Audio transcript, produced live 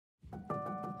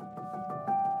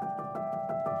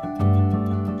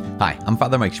Hi, I'm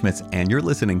Father Mike Schmitz, and you're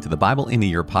listening to the Bible in a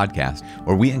Year podcast,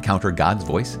 where we encounter God's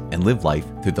voice and live life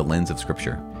through the lens of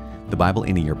Scripture. The Bible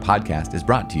in a Year podcast is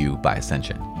brought to you by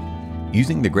Ascension.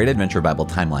 Using the Great Adventure Bible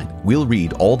timeline, we'll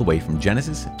read all the way from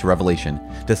Genesis to Revelation,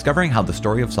 discovering how the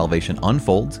story of salvation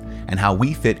unfolds and how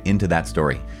we fit into that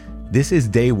story. This is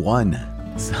day one,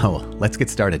 so let's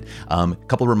get started.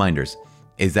 Couple reminders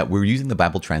is that we're using the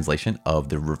Bible translation of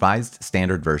the Revised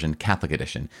Standard Version Catholic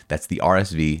Edition. That's the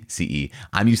RSV CE.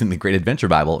 I'm using the Great Adventure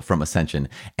Bible from Ascension.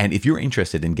 And if you're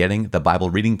interested in getting the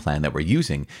Bible reading plan that we're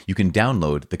using, you can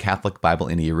download the Catholic Bible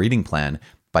in a Year reading plan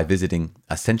by visiting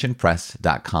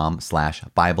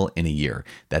ascensionpress.com/Bible in a Year.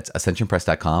 That's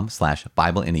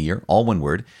ascensionpress.com/Bible in a Year, all one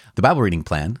word. The Bible reading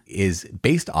plan is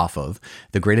based off of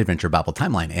the Great Adventure Bible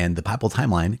timeline. And the Bible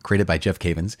timeline, created by Jeff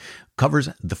Cavins, covers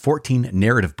the 14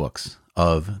 narrative books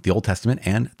of the Old Testament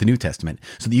and the New Testament,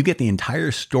 so that you get the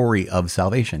entire story of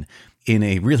salvation in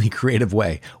a really creative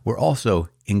way. We're also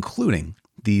including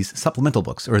these supplemental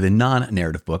books, or the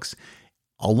non-narrative books,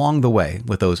 along the way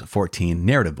with those 14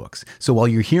 narrative books. So while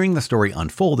you're hearing the story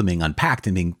unfold and being unpacked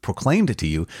and being proclaimed to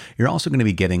you, you're also going to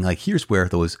be getting, like, here's where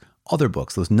those other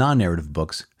books, those non-narrative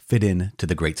books, fit in to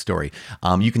the great story.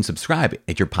 You can subscribe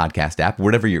at your podcast app,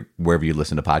 wherever you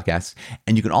listen to podcasts.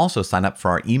 And you can also sign up for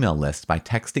our email list by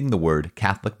texting the word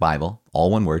Catholic Bible,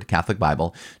 all one word, Catholic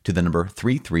Bible, to the number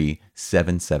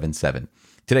 33777.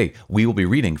 Today, we will be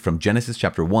reading from Genesis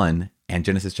chapter 1 and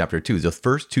Genesis chapter 2, the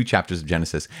first two chapters of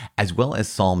Genesis, as well as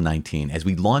Psalm 19. As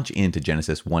we launch into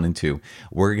Genesis 1 and 2,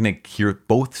 we're going to hear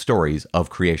both stories of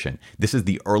creation. This is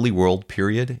the early world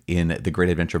period in the Great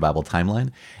Adventure Bible timeline.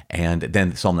 And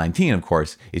then Psalm 19, of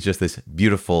course, is just this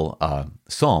beautiful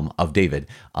psalm of David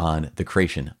on the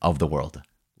creation of the world.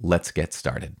 Let's get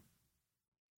started.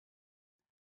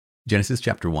 Genesis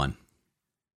chapter 1.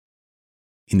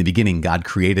 In the beginning, God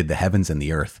created the heavens and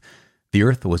the earth. The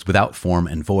earth was without form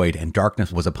and void, and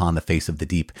darkness was upon the face of the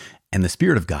deep, and the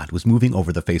Spirit of God was moving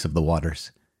over the face of the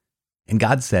waters. And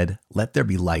God said, "Let there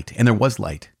be light," and there was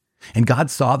light. And God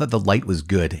saw that the light was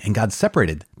good, and God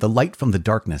separated the light from the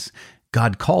darkness.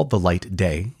 God called the light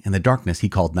day, and the darkness he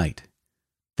called night.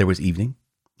 There was evening,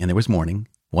 and there was morning,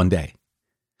 one day.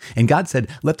 And God said,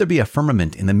 "Let there be a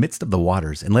firmament in the midst of the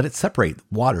waters, and let it separate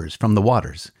waters from the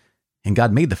waters." And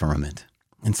God made the firmament,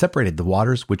 and separated the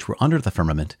waters which were under the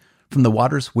firmament from the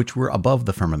waters which were above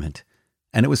the firmament.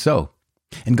 And it was so.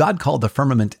 And God called the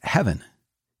firmament heaven.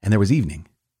 And there was evening,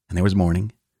 and there was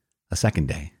morning, a second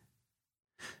day.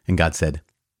 And God said,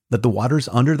 "Let the waters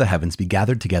under the heavens be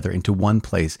gathered together into one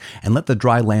place, and let the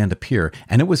dry land appear."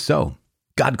 And it was so.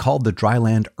 God called the dry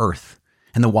land earth,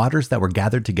 and the waters that were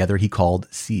gathered together he called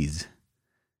seas.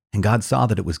 And God saw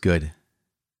that it was good.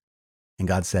 And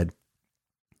God said,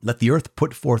 "Let the earth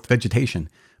put forth vegetation,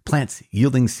 plants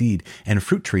yielding seed, and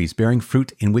fruit trees bearing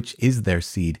fruit in which is their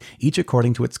seed, each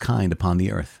according to its kind upon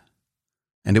the earth."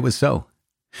 And it was so.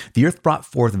 The earth brought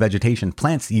forth vegetation,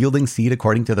 plants yielding seed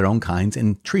according to their own kinds,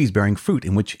 and trees bearing fruit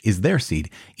in which is their seed,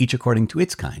 each according to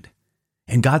its kind.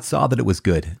 And God saw that it was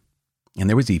good. And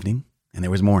there was evening, and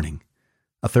there was morning,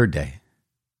 a third day.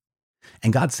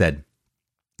 And God said,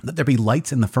 "Let there be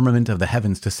lights in the firmament of the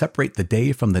heavens to separate the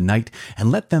day from the night, and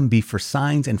let them be for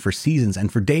signs and for seasons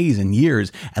and for days and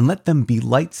years, and let them be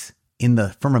lights in the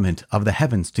firmament of the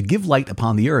heavens to give light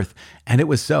upon the earth." And it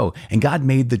was so. And God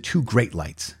made the two great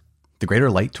lights, the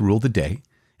greater light to rule the day,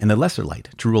 and the lesser light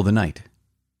to rule the night.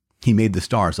 He made the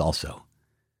stars also.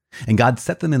 And God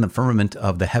set them in the firmament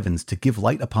of the heavens to give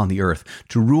light upon the earth,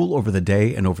 to rule over the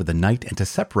day and over the night, and to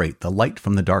separate the light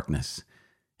from the darkness.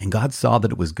 And God saw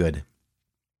that it was good.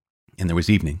 And there was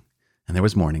evening, and there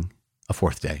was morning, a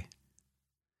fourth day.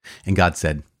 And God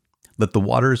said, "Let the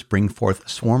waters bring forth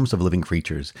swarms of living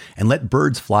creatures, and let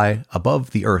birds fly above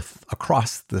the earth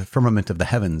across the firmament of the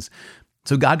heavens."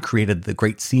 So God created the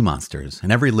great sea monsters,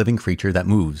 and every living creature that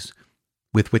moves,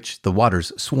 with which the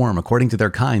waters swarm according to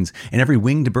their kinds, and every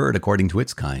winged bird according to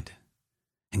its kind.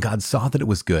 And God saw that it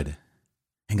was good.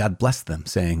 And God blessed them,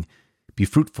 saying, "Be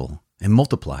fruitful, and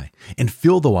multiply, and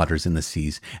fill the waters in the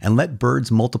seas, and let birds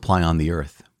multiply on the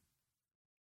earth."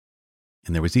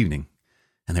 And there was evening,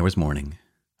 and there was morning,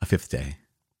 a fifth day.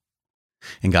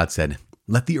 And God said,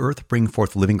 "Let the earth bring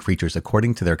forth living creatures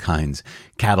according to their kinds,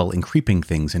 cattle and creeping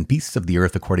things, and beasts of the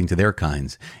earth according to their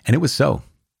kinds." And it was so.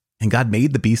 And God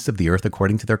made the beasts of the earth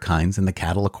according to their kinds, and the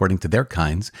cattle according to their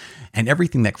kinds, and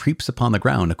everything that creeps upon the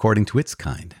ground according to its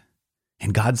kind.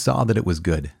 And God saw that it was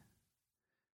good.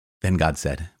 Then God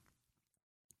said,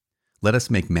 "Let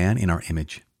us make man in our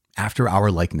image, after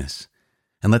our likeness,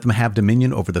 and let them have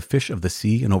dominion over the fish of the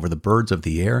sea, and over the birds of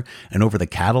the air, and over the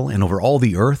cattle, and over all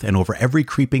the earth, and over every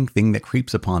creeping thing that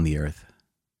creeps upon the earth."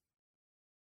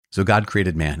 So God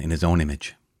created man in his own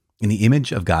image. In the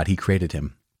image of God, he created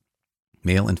him.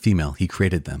 Male and female, he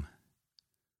created them.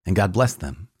 And God blessed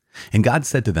them. And God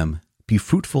said to them, "Be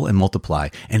fruitful and multiply,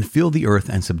 and fill the earth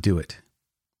and subdue it,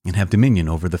 and have dominion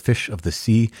over the fish of the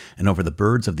sea, and over the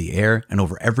birds of the air, and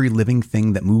over every living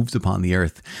thing that moves upon the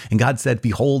earth." And God said,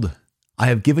 "Behold, I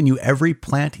have given you every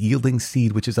plant yielding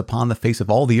seed which is upon the face of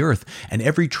all the earth, and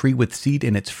every tree with seed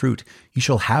in its fruit. You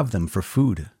shall have them for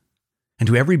food. And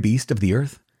to every beast of the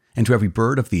earth, and to every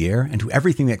bird of the air, and to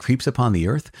everything that creeps upon the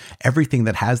earth, everything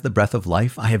that has the breath of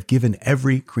life, I have given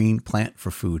every green plant for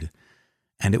food."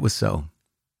 And it was so.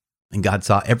 And God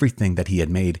saw everything that he had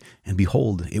made, and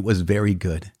behold, it was very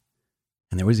good.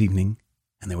 And there was evening,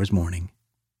 and there was morning,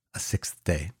 a sixth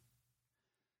day.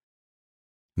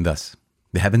 Thus,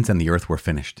 the heavens and the earth were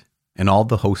finished, and all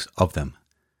the hosts of them.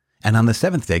 And on the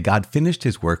seventh day, God finished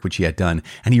his work which he had done,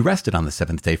 and he rested on the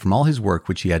seventh day from all his work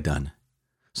which he had done.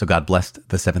 So God blessed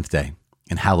the seventh day,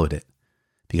 and hallowed it,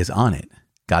 because on it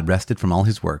God rested from all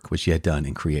his work which he had done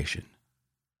in creation.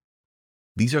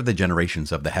 These are the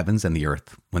generations of the heavens and the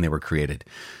earth when they were created.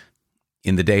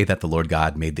 In the day that the Lord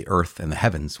God made the earth and the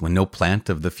heavens, when no plant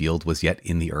of the field was yet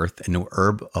in the earth, and no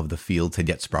herb of the fields had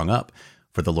yet sprung up,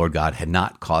 for the Lord God had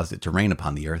not caused it to rain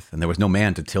upon the earth, and there was no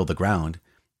man to till the ground,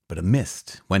 but a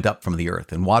mist went up from the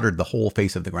earth and watered the whole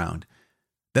face of the ground.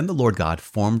 Then the Lord God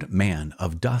formed man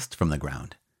of dust from the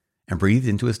ground, and breathed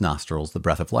into his nostrils the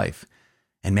breath of life,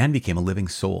 and man became a living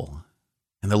soul.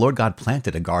 And the Lord God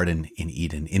planted a garden in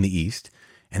Eden in the east,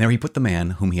 and there he put the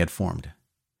man whom he had formed.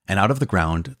 And out of the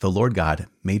ground the Lord God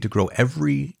made to grow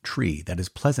every tree that is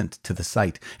pleasant to the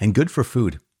sight and good for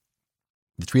food,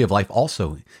 the tree of life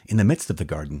also in the midst of the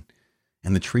garden,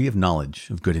 and the tree of knowledge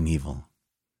of good and evil.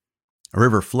 A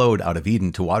river flowed out of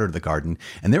Eden to water the garden,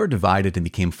 and they were divided and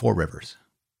became 4 rivers.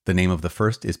 The name of the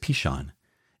first is Pishon.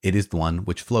 It is the one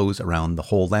which flows around the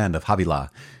whole land of Havilah,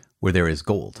 where there is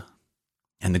gold.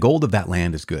 And the gold of that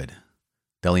land is good.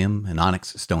 Bdellium and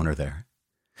onyx stone are there.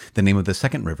 The name of the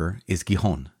second river is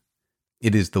Gihon.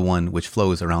 It is the one which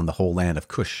flows around the whole land of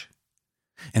Cush.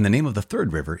 And the name of the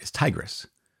third river is Tigris,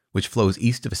 which flows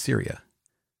east of Assyria.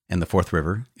 And the fourth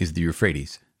river is the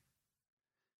Euphrates.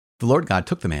 The Lord God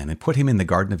took the man and put him in the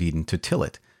Garden of Eden to till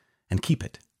it and keep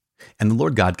it. And the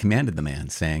Lord God commanded the man,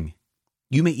 saying,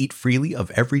 "You may eat freely of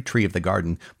every tree of the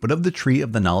garden, but of the tree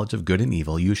of the knowledge of good and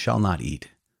evil you shall not eat.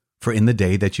 For in the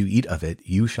day that you eat of it,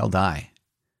 you shall die."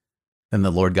 Then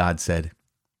the Lord God said,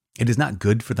 "It is not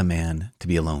good for the man to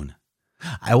be alone.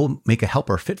 I will make a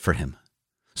helper fit for him."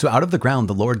 So out of the ground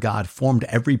the Lord God formed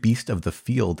every beast of the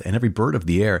field and every bird of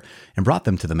the air, and brought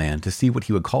them to the man to see what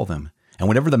he would call them. And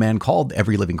whatever the man called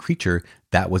every living creature,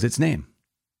 that was its name.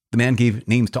 The man gave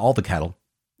names to all the cattle,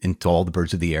 and to all the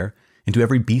birds of the air, and to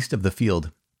every beast of the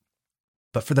field.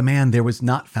 But for the man there was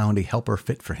not found a helper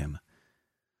fit for him.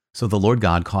 So the Lord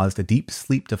God caused a deep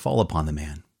sleep to fall upon the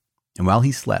man, and while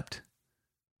he slept,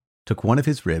 took one of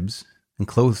his ribs, and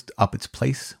closed up its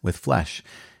place with flesh.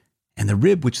 And the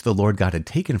rib which the Lord God had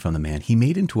taken from the man, he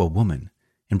made into a woman,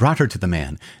 and brought her to the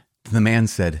man. Then the man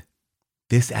said,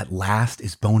 "This at last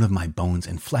is bone of my bones,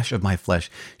 and flesh of my flesh.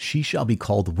 She shall be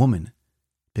called woman,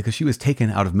 because she was taken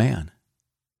out of man.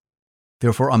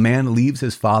 Therefore a man leaves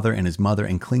his father and his mother,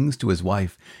 and clings to his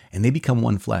wife, and they become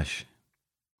one flesh.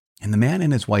 And the man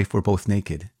and his wife were both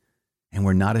naked, and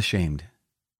were not ashamed."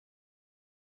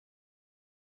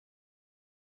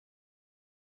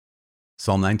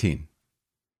 Psalm 19.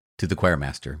 To the choir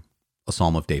master, a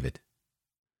psalm of David.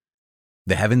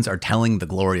 The heavens are telling the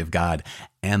glory of God,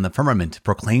 and the firmament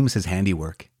proclaims his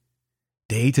handiwork.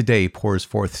 Day to day pours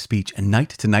forth speech, and night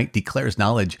to night declares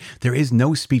knowledge. There is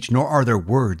no speech, nor are there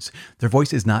words. Their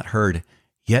voice is not heard,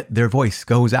 yet their voice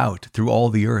goes out through all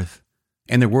the earth,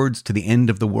 and their words to the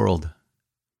end of the world.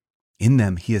 In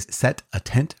them he has set a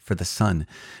tent for the sun,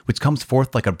 which comes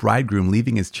forth like a bridegroom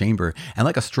leaving his chamber, and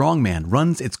like a strong man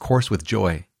runs its course with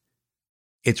joy.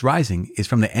 Its rising is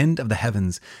from the end of the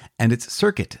heavens, and its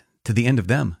circuit to the end of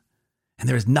them, and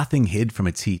there is nothing hid from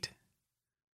its heat.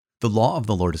 The law of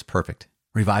the Lord is perfect,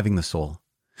 reviving the soul.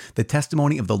 The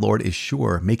testimony of the Lord is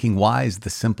sure, making wise the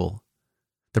simple.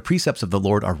 The precepts of the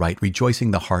Lord are right,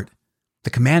 rejoicing the heart. The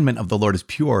commandment of the Lord is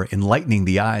pure, enlightening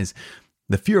the eyes.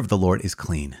 The fear of the Lord is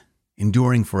clean,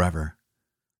 enduring forever.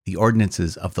 The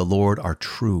ordinances of the Lord are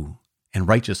true and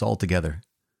righteous altogether.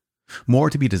 More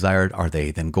to be desired are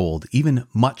they than gold, even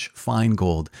much fine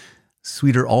gold,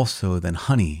 sweeter also than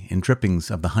honey in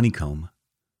drippings of the honeycomb.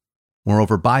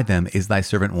 Moreover, by them is thy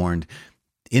servant warned.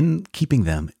 In keeping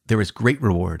them there is great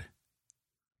reward.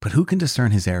 But who can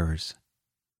discern his errors?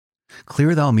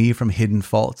 Clear thou me from hidden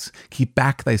faults. Keep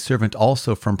back thy servant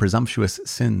also from presumptuous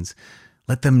sins.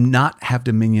 Let them not have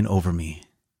dominion over me,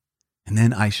 and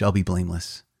then I shall be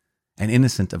blameless and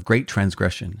innocent of great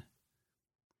transgression.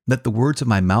 Let the words of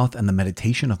my mouth and the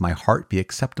meditation of my heart be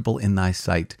acceptable in thy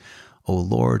sight, O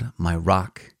Lord, my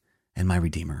rock and my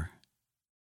redeemer.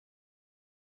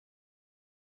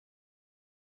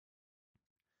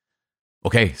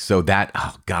 Okay, so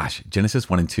Genesis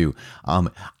 1 and 2.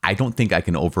 I don't think I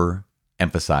can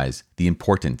overemphasize the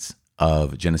importance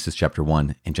of Genesis chapter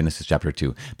 1 and Genesis chapter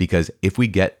 2, because if we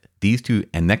get these two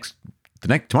and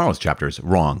tomorrow's chapters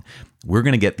wrong, we're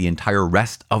going to get the entire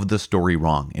rest of the story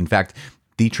wrong. In fact,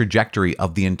 the trajectory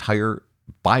of the entire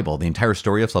Bible, the entire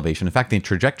story of salvation, in fact, the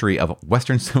trajectory of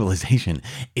Western civilization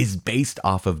is based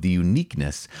off of the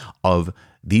uniqueness of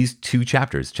these two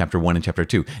chapters, chapter 1 and chapter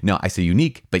 2. Now, I say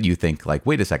unique, but you think like,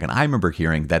 wait a second, I remember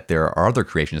hearing that there are other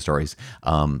creation stories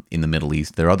in the Middle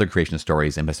East. There are other creation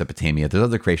stories in Mesopotamia. There's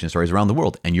other creation stories around the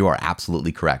world, and you are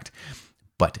absolutely correct.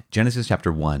 But Genesis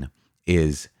chapter 1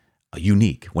 is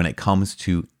unique when it comes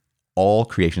to all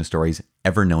creation stories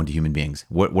ever known to human beings.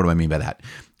 What do I mean by that?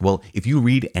 Well, if you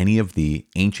read any of the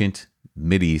ancient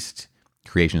Mideast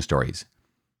creation stories,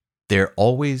 it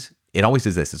always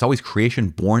is this. It's always creation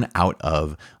born out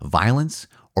of violence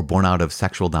or born out of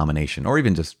sexual domination or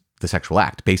even just the sexual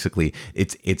act. Basically,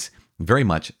 it's very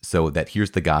much so that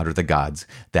here's the god or the gods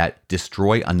that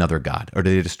destroy another god, or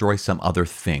they destroy some other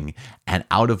thing. And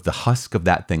out of the husk of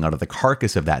that thing, out of the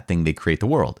carcass of that thing, they create the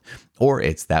world. Or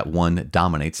it's that one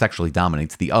sexually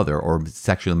dominates the other, or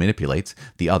sexually manipulates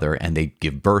the other, and they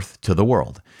give birth to the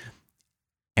world.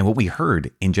 And what we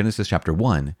heard in Genesis chapter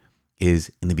 1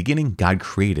 is, in the beginning, God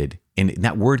created, and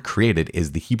that word created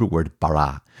is the Hebrew word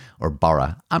bara, or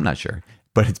bara, I'm not sure,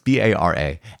 but it's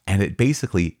B-A-R-A, and it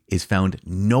basically is found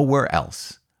nowhere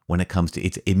else when it comes to,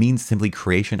 it means simply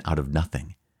creation out of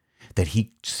nothing, that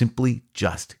he simply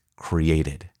just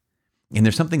created. And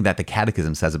there's something that the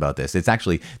Catechism says about this. It's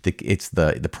actually, it's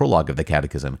the prologue of the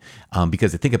Catechism,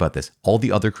 because think about this, all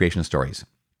the other creation stories,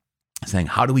 saying,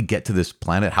 how do we get to this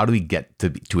planet? How do we get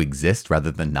to exist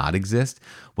rather than not exist?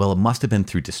 Well, it must have been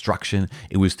through destruction.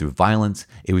 It was through violence.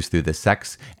 It was through the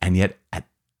sex. And yet at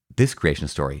this creation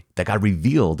story that God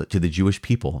revealed to the Jewish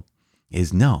people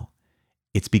is no,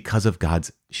 it's because of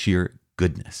God's sheer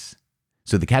goodness.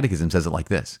 So the Catechism says it like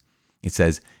this. It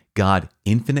says, God,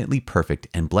 infinitely perfect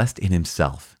and blessed in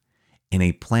himself, in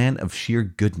a plan of sheer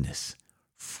goodness,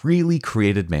 freely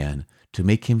created man to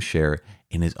make him share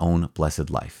in his own blessed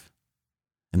life.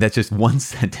 And that's just one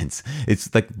sentence.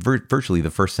 It's like virtually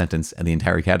the first sentence in the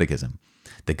entire Catechism.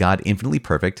 That God, infinitely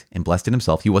perfect and blessed in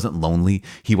himself, he wasn't lonely.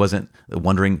 He wasn't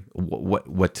wondering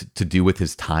what to do with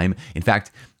his time. In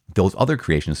fact, those other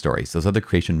creation stories, those other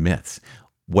creation myths,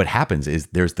 what happens is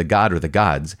there's the god or the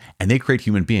gods, and they create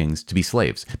human beings to be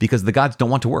slaves because the gods don't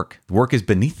want to work. Work is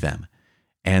beneath them.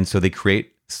 And so they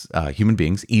create human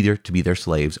beings either to be their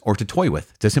slaves or to toy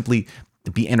with, to simply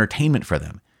be entertainment for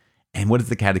them. And what does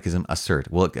the Catechism assert?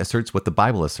 Well, it asserts what the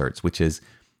Bible asserts, which is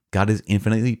God is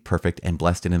infinitely perfect and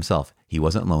blessed in himself. He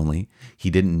wasn't lonely. He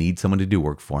didn't need someone to do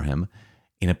work for him.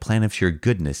 In a plan of sheer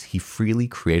goodness, he freely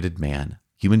created man,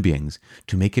 human beings,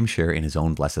 to make him share in his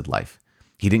own blessed life.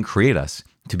 He didn't create us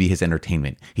to be his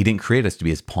entertainment. He didn't create us to be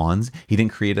his pawns. He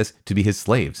didn't create us to be his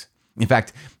slaves. In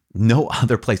fact, no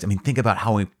other place. I mean, think about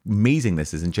how amazing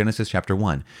this is in Genesis chapter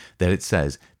 1, that it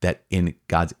says that in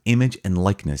God's image and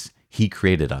likeness, he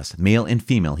created us. Male and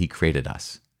female, he created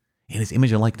us. In his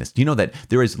image and likeness. Do you know that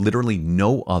there is literally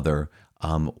no other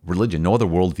religion, no other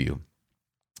worldview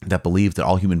that believes that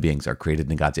all human beings are created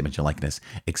in God's image and likeness,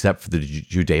 except for the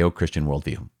Judeo-Christian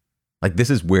worldview? Like, this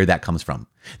is where that comes from.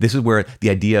 This is where the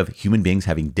idea of human beings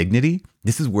having dignity,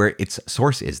 this is where its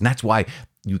source is. And that's why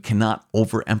you cannot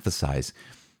overemphasize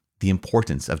the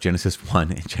importance of Genesis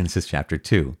 1 and Genesis chapter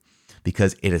 2,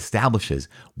 because it establishes,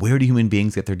 where do human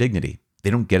beings get their dignity? They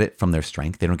don't get it from their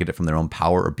strength. They don't get it from their own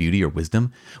power or beauty or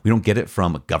wisdom. We don't get it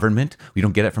from government. We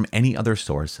don't get it from any other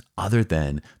source other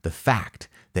than the fact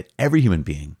that every human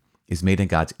being is made in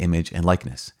God's image and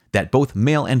likeness, that both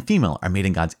male and female are made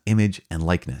in God's image and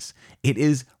likeness. It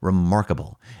is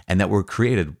remarkable, and that we're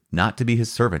created not to be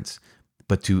his servants,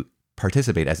 but to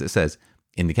participate, as it says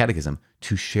in the Catechism,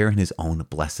 to share in his own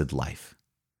blessed life.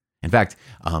 In fact,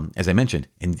 as I mentioned,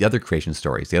 in the other creation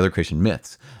stories, the other creation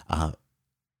myths,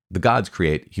 the gods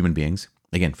create human beings,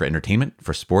 again, for entertainment,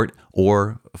 for sport,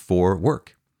 or for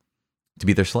work, to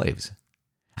be their slaves.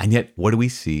 And yet, what do we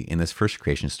see in this first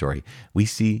creation story? We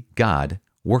see God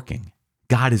working.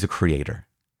 God is a creator.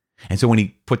 And so when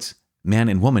he puts man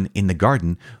and woman in the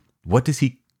garden, what does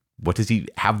he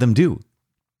have them do?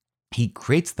 He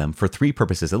creates them for three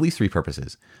purposes, at least three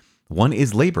purposes. One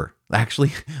is labor.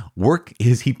 Actually, work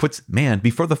is, he puts man,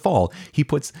 before the fall, he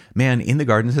puts man in the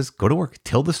garden and says, go to work,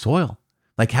 till the soil,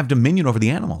 like have dominion over the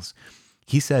animals.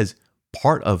 He says,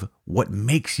 part of what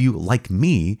makes you like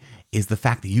me is the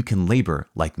fact that you can labor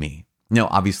like me. Now,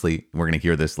 obviously, we're going to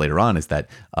hear this later on, is that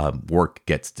work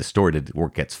gets distorted,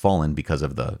 work gets fallen because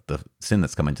of the sin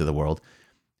that's come into the world.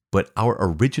 But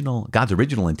God's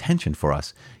original intention for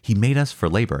us, he made us for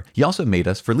labor. He also made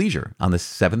us for leisure. On the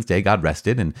seventh day, God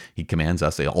rested, and he commands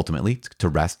us ultimately to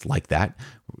rest like that,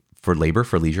 for labor,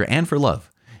 for leisure, and for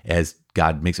love, as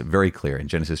God makes it very clear in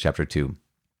Genesis chapter 2.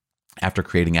 After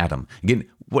creating Adam. Again,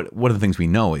 one of the things we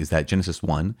know is that Genesis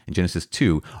 1 and Genesis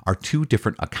 2 are two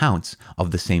different accounts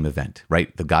of the same event,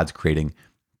 right? The God's creating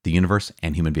the universe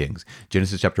and human beings.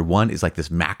 Genesis chapter 1 is like this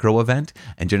macro event,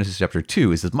 and Genesis chapter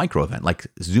 2 is this micro event, like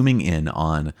zooming in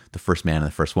on the first man and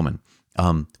the first woman.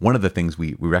 One of the things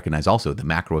we recognize also, the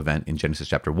macro event in Genesis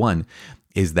chapter 1,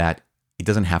 is that it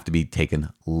doesn't have to be taken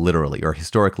literally or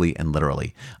historically and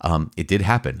literally. It did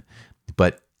happen,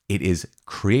 but it is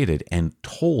created and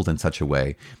told in such a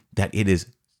way that it is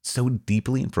so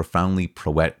deeply and profoundly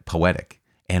poetic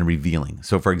and revealing.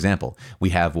 So, for example,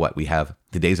 we have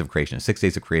the days of creation, 6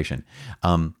 days of creation.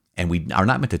 And we are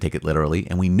not meant to take it literally.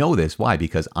 And we know this. Why?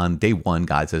 Because on day 1,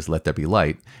 God says, let there be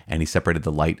light. And he separated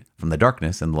the light from the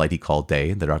darkness, and the light he called day,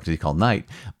 and the darkness he called night.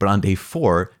 But on day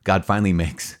 4, God finally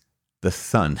makes the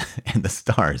sun and the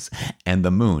stars and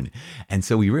the moon. And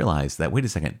so we realize that, wait a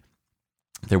second,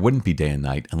 there wouldn't be day and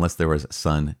night unless there was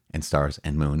sun and stars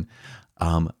and moon,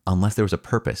 unless there was a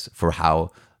purpose for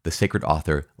how the sacred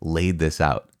author laid this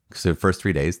out. So the first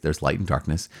 3 days, there's light and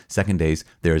darkness. Second days,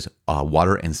 there's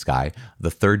water and sky. The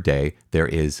third day, there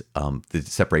is the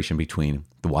separation between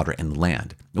the water and the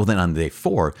land. Well, then on day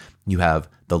 4, you have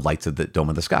the lights of the dome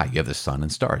of the sky. You have the sun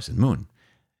and stars and moon.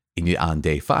 And on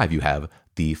day 5, you have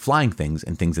the flying things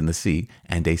and things in the sea.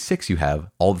 And day 6, you have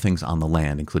all the things on the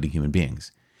land, including human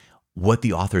beings. What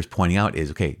the author is pointing out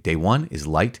is, okay, day 1 is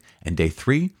light, and day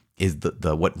 3 is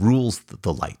the what rules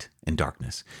the light and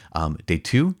darkness. Day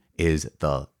 2 is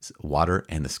the water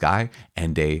and the sky,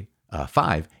 and day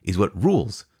 5 is what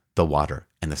rules the water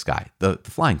and the sky, the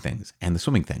flying things and the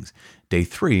swimming things. Day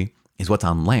 3 is what's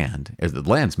on land, as the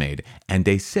land's made, and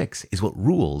day 6 is what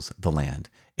rules the land.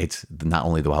 It's not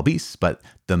only the wild beasts, but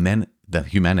the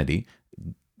humanity,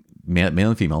 male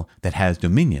and female, that has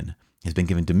dominion, has been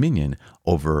given dominion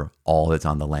over all that's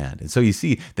on the land. And so you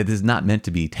see that this is not meant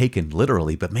to be taken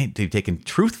literally, but meant to be taken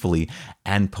truthfully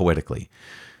and poetically.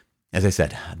 As I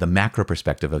said, the macro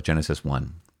perspective of Genesis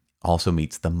 1 also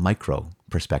meets the micro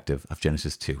perspective of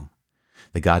Genesis 2.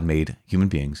 That God made human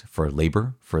beings for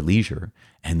labor, for leisure,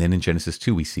 and then in Genesis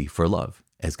 2 we see for love.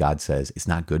 As God says, it's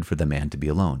not good for the man to be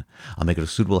alone. I'll make it a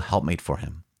suitable helpmate for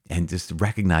him. And just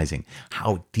recognizing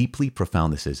how deeply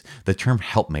profound this is. The term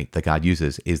helpmate that God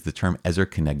uses is the term ezer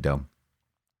kenegdo.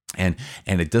 And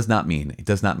it does not mean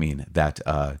that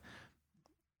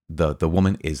the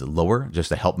woman is lower,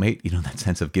 just a helpmate, that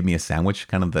sense of give me a sandwich,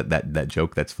 kind of that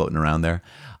joke that's floating around there.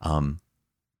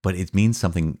 But it means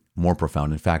something more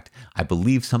profound. In fact, I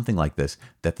believe something like this,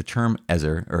 that the term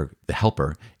ezer, or the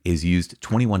helper, is used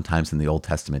 21 times in the Old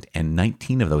Testament, and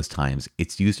 19 of those times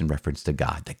it's used in reference to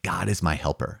God, that God is my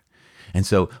helper. And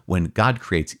so when God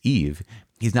creates Eve,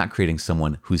 he's not creating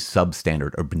someone who's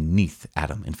substandard or beneath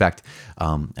Adam. In fact,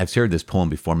 I've shared this poem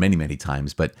before many, many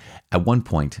times, but at one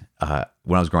point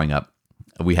when I was growing up,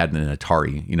 we had an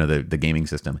Atari, the gaming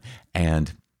system,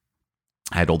 and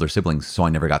I had older siblings, so I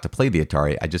never got to play the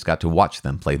Atari. I just got to watch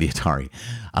them play the Atari.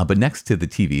 But next to the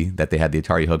TV that they had the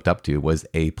Atari hooked up to was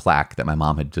a plaque that my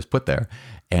mom had just put there.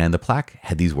 And the plaque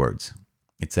had these words.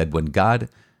 It said, when God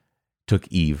took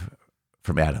Eve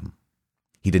from Adam,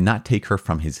 he did not take her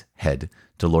from his head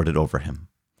to lord it over him,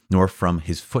 nor from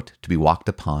his foot to be walked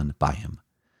upon by him.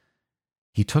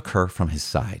 He took her from his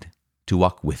side to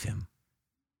walk with him,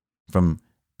 from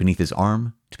beneath his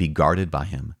arm to be guarded by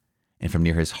him, and from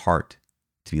near his heart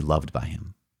to be loved by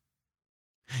him.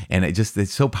 And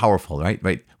it's so powerful,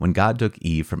 right? When God took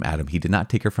Eve from Adam, he did not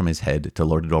take her from his head to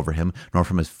lord it over him, nor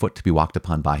from his foot to be walked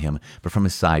upon by him, but from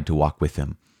his side to walk with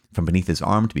him, from beneath his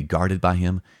arm to be guarded by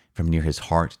him, from near his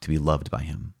heart to be loved by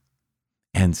him.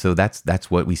 And so that's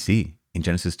what we see in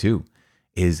Genesis 2,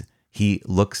 is he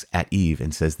looks at Eve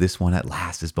and says, this one at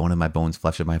last is bone of my bones,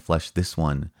 flesh of my flesh. This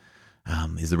one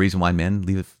is the reason why men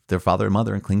leave their father and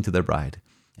mother and cling to their bride.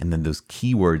 And then those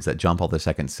key words that John Paul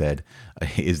II said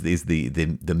is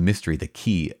the mystery, the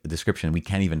key description we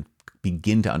can't even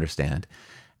begin to understand.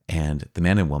 And the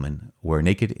man and woman were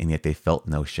naked, and yet they felt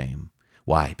no shame.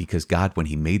 Why? Because God, when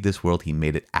he made this world, he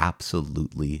made it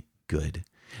absolutely good.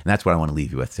 And that's what I want to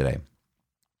leave you with today.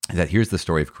 is that here's the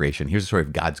story of creation. Here's the story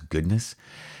of God's goodness.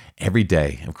 Every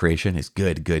day of creation is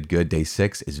good, good, good. Day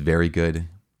 6 is very good.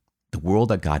 The world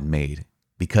that God made,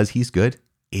 because he's good,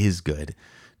 is good.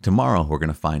 Tomorrow, we're going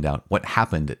to find out what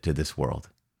happened to this world,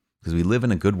 because we live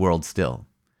in a good world still,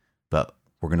 but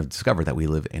we're going to discover that we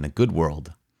live in a good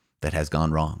world that has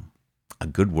gone wrong, a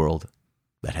good world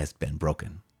that has been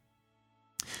broken.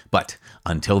 But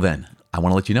until then, I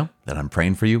want to let you know that I'm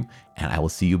praying for you, and I will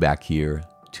see you back here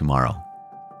tomorrow.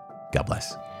 God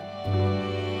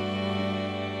bless.